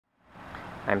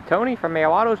I'm Tony from Mayo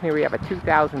Autos, and here we have a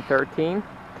 2013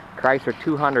 Chrysler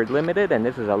 200 Limited, and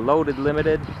this is a loaded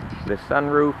Limited. The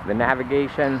sunroof, the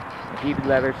navigation, the heated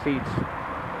leather seats,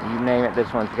 you name it,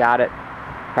 this one's got it.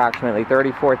 Approximately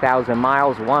 34,000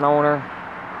 miles, one owner,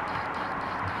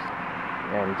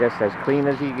 and just as clean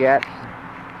as you get.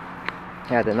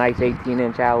 Has the nice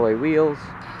 18-inch alloy wheels.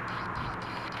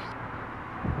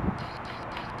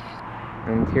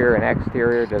 Interior and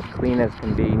exterior just clean as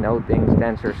can be, no dings,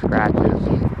 dents, or scratches,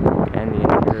 and the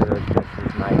interior is just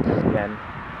as nice. And again,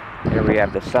 here we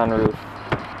have the sunroof,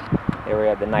 here we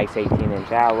have the nice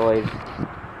 18-inch alloys,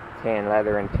 tan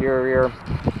leather interior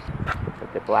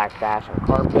with the black dash and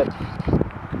carpet,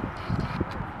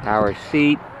 power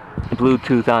seat,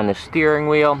 Bluetooth on the steering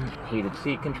wheel, heated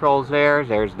seat controls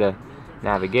there's the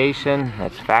navigation,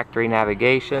 that's factory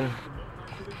navigation,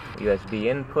 USB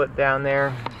input down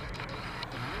there.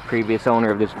 Previous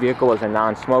owner of this vehicle was a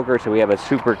non-smoker, so we have a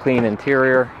super clean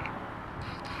interior.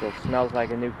 Still smells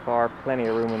like a new car, plenty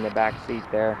of room in the back seat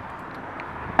there.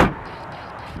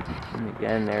 And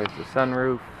again, there's the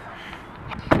sunroof.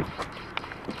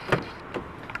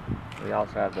 We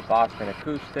also have the Boston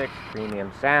acoustics,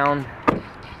 premium sound.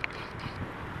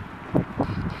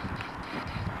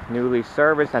 Newly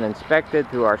serviced and inspected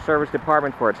through our service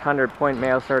department for its 100-point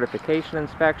Mayo certification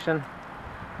inspection.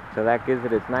 So that gives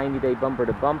it its 90-day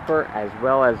bumper-to-bumper, as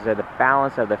well as the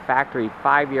balance of the factory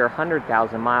 5-year,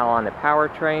 100,000-mile on the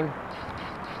powertrain.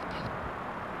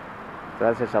 So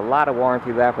that's just a lot of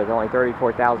warranty left, with only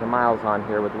 34,000 miles on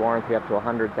here, with warranty up to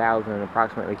 100,000 and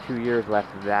approximately 2 years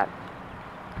left of that.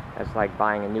 That's like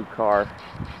buying a new car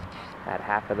at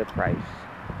half of the price.